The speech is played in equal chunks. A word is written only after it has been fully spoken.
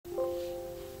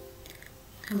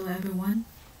Hello everyone.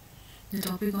 The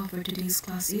topic of our today's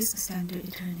class is Standard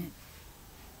Ethernet.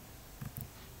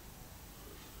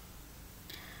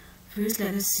 First,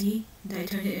 let us see the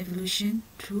Ethernet evolution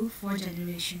through 4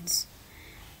 generations.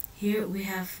 Here we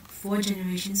have 4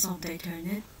 generations of the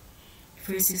Ethernet.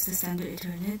 First is the Standard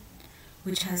Ethernet,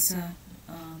 which has a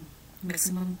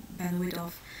maximum bandwidth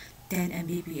of 10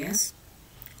 Mbps.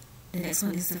 The next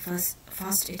one is the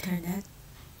fast Ethernet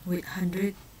with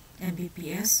 100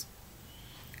 Mbps.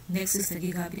 Next is the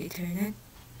Gigabit Ethernet,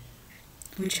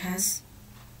 which has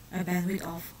a bandwidth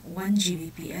of 1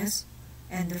 Gbps,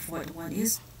 and the fourth one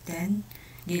is 10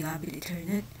 Gigabit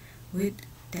Ethernet with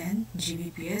 10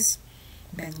 Gbps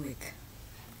bandwidth.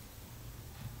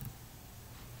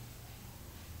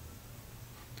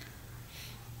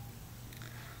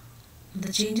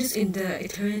 The changes in the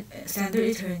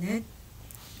Standard Ethernet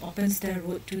opens the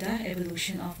road to the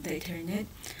evolution of the Ethernet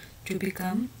to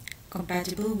become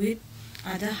compatible with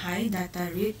other high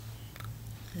data rate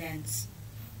lengths.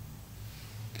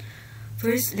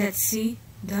 First, let's see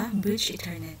the Bridge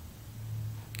Ethernet.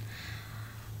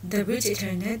 The Bridge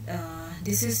Ethernet,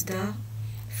 this is the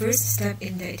first step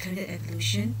in the Ethernet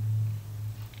evolution.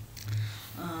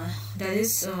 That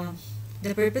is,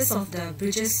 the purpose of the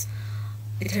Bridges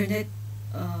Ethernet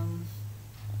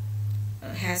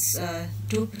has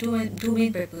two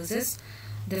main purposes.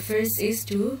 The first is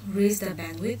to raise the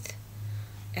bandwidth,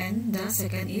 and the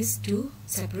second is to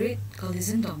separate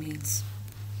collision domains.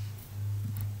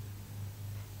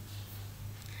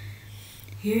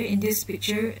 Here in this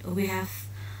picture we have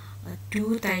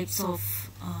two types of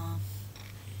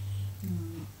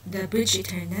the Bridge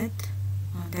Ethernet.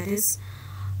 That is,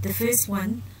 the first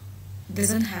one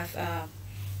doesn't have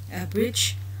a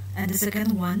bridge, and the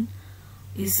second one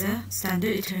is a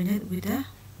Standard Ethernet with a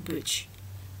bridge.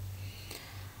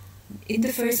 In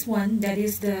the first one, that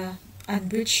is the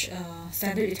unbridged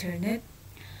Standard Ethernet,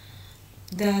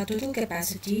 the total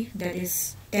capacity, that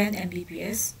is 10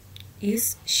 Mbps,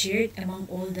 is shared among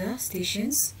all the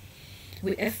stations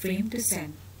with a frame to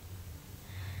send.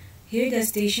 Here the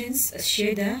stations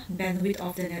share the bandwidth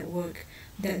of the network.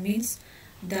 That means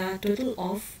the total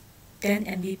of 10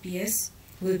 Mbps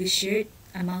will be shared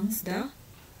amongst the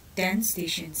 10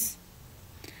 stations.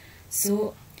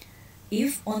 So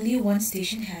if only one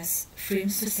station has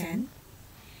frames to send,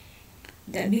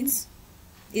 that means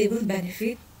it will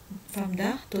benefit from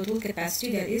the total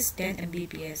capacity, that is 10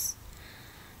 Mbps.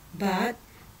 But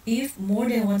if more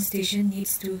than one station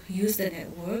needs to use the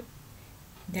network,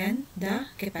 then the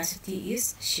capacity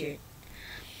is shared.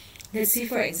 Let's see,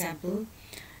 for example,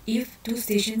 if two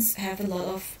stations have a lot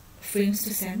of frames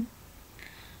to send,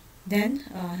 then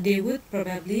they would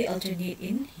probably alternate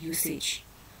in usage.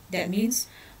 That means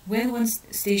when one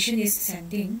station is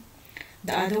sending,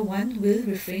 the other one will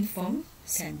refrain from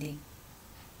sending.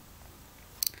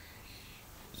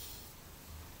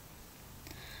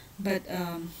 But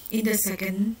in the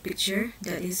second picture,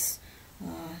 that is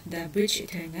the Bridge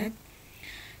Ethernet,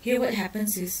 here what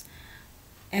happens is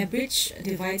a bridge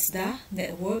divides the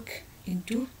network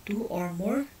into two or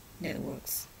more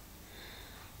networks.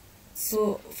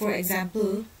 So for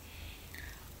example,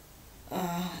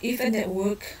 if a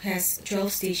network has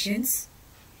 12 stations,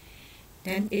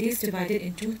 then it is divided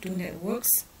into two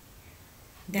networks.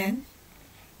 Then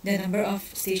the number of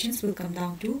stations will come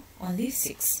down to only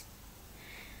 6.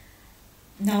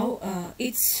 Now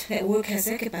each network has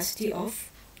a capacity of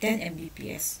 10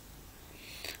 Mbps.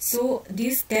 So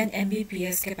this 10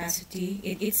 Mbps capacity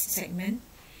in each segment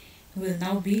will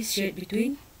now be shared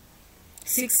between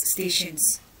 6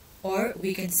 stations, or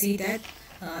we can see that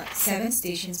 7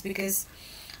 stations, because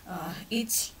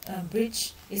each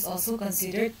bridge is also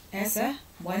considered as a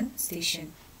one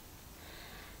station.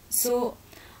 So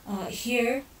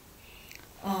here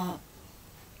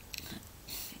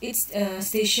each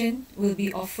station will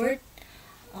be offered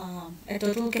a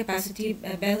total capacity,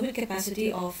 bandwidth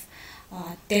capacity of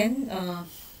 10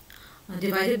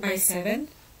 divided by 7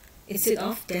 instead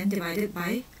of 10 divided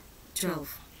by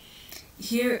 12.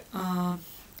 Here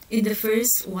in the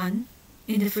first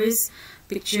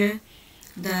picture,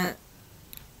 the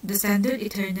Standard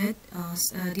Ethernet,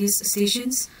 these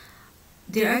stations,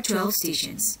 there are 12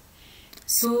 stations.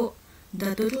 So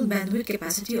the total bandwidth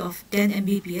capacity of 10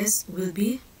 Mbps will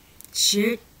be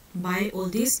shared by all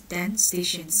these 10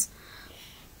 stations.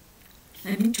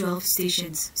 12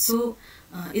 stations. So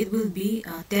it will be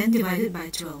 10 divided by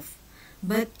 12.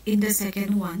 But in the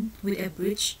second one with a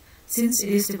bridge, since it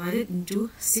is divided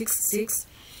into 6,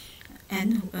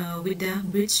 and with the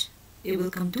bridge it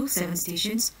will come to 7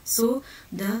 stations, so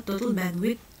the total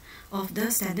bandwidth of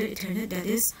the Standard Ethernet, that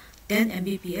is 10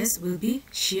 Mbps, will be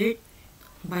shared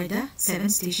by the 7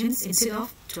 stations instead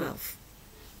of 12.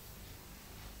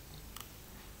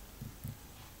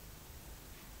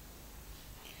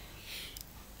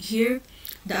 Here,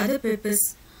 the other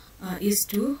purpose is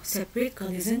to separate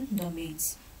collision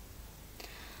domains.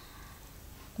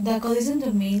 The collision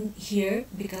domain here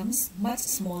becomes much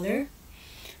smaller,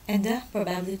 and the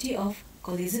probability of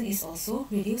collision is also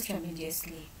reduced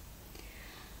tremendously.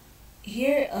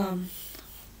 Here,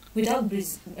 without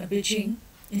bridging,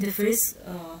 in the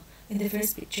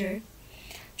first picture,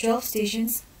 12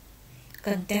 stations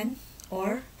contend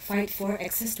or fight for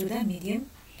access to the medium,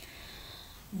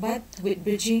 but with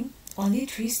bridging, only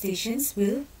 3 stations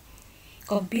will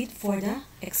compete for the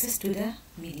access to the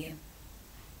medium.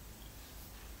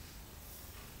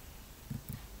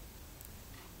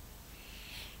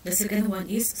 The second one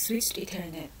is switched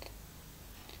Ethernet.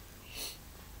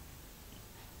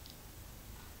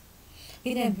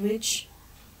 In a bridge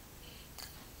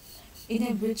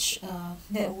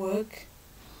network,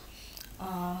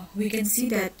 we can see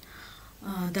that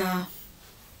the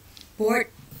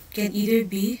port can either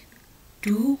be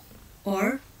 2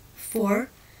 or 4.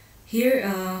 Here,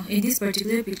 in this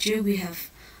particular picture, we have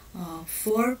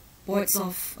 4 ports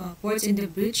in the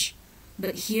bridge,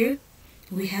 but here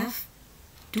we have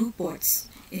 2 ports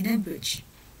in a bridge.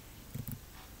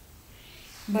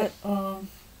 But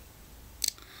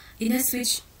in a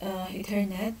switch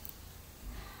Ethernet,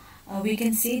 we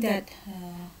can see that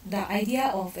the idea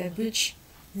of a bridge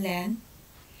LAN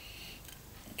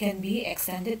can be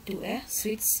extended to a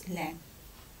switch LAN.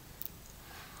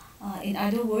 In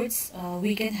other words,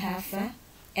 we can have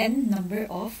n number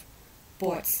of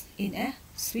ports in a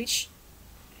switch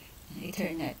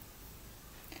Ethernet.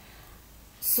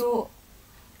 So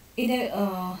in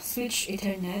a switch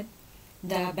Ethernet,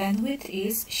 the bandwidth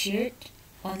is shared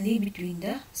only between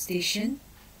the station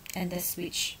and the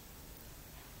switch,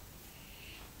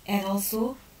 and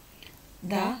also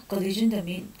the collision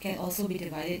domain can also be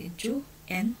divided into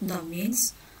n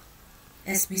domains,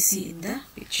 as we see in the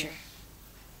picture.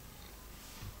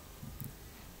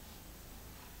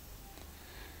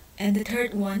 And the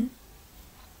third one,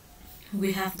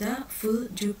 we have the full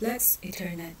duplex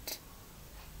Ethernet.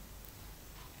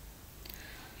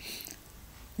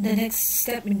 The next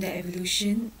step in the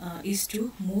evolution is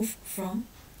to move from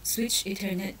switch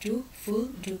Ethernet to full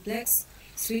duplex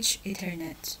switch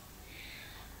Ethernet.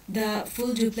 The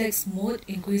full duplex mode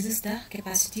increases the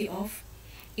capacity of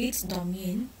each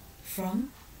domain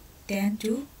from 10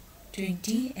 to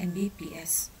 20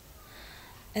 Mbps.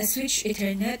 A switch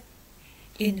Ethernet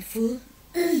in full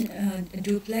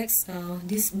duplex,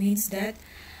 this means that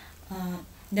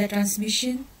the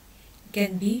transmission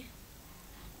can be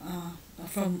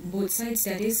from both sides,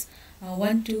 that is,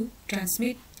 one to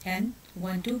transmit and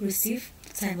one to receive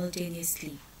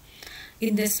simultaneously.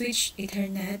 In the switch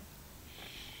Ethernet,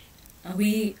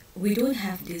 we don't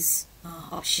have this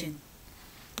option,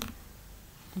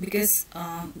 because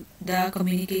the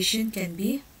communication can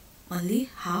be only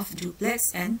half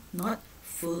duplex and not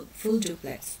full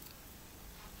duplex.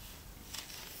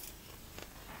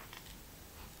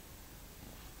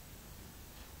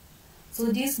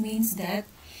 So this means that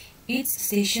each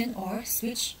station or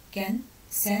switch can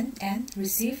send and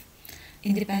receive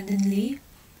independently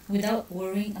without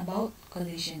worrying about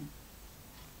collision.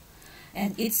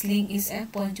 And each link is a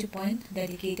point-to-point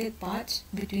dedicated path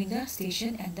between the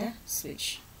station and the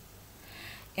switch.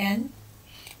 And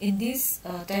in this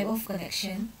type of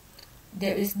connection,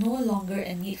 there is no longer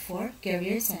a need for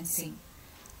carrier sensing,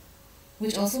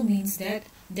 which also means that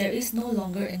there is no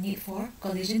longer a need for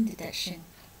collision detection.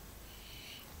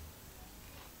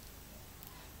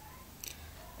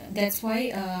 That's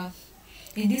why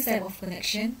in this type of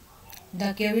connection,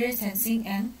 the carrier sensing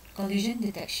and collision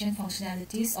detection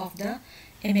functionalities of the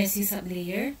MSC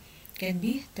sublayer can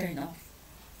be turned off.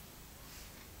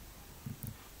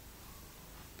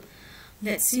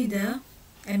 Let's see the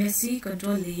MSC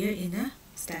control layer in a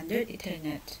standard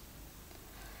Ethernet.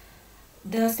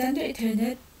 The standard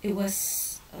Ethernet, it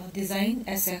was designed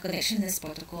as a connectionless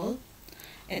protocol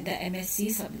at the MSC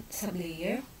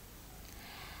sublayer.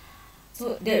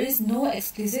 So there is no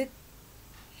explicit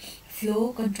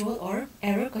flow control or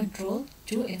error control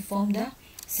to inform the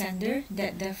sender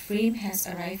that the frame has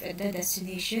arrived at the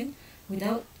destination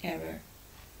without error.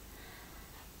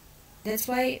 That's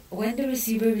why when the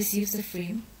receiver receives the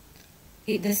frame,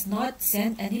 it does not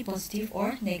send any positive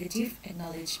or negative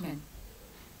acknowledgement.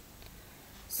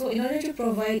 So in order to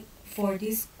provide for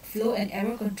this flow and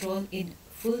error control in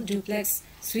full duplex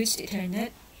switched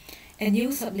Ethernet, a new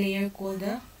sublayer called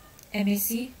the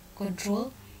MSC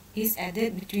control is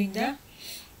added between the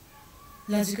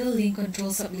logical link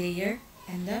control sublayer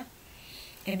and the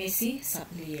MAC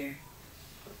sublayer.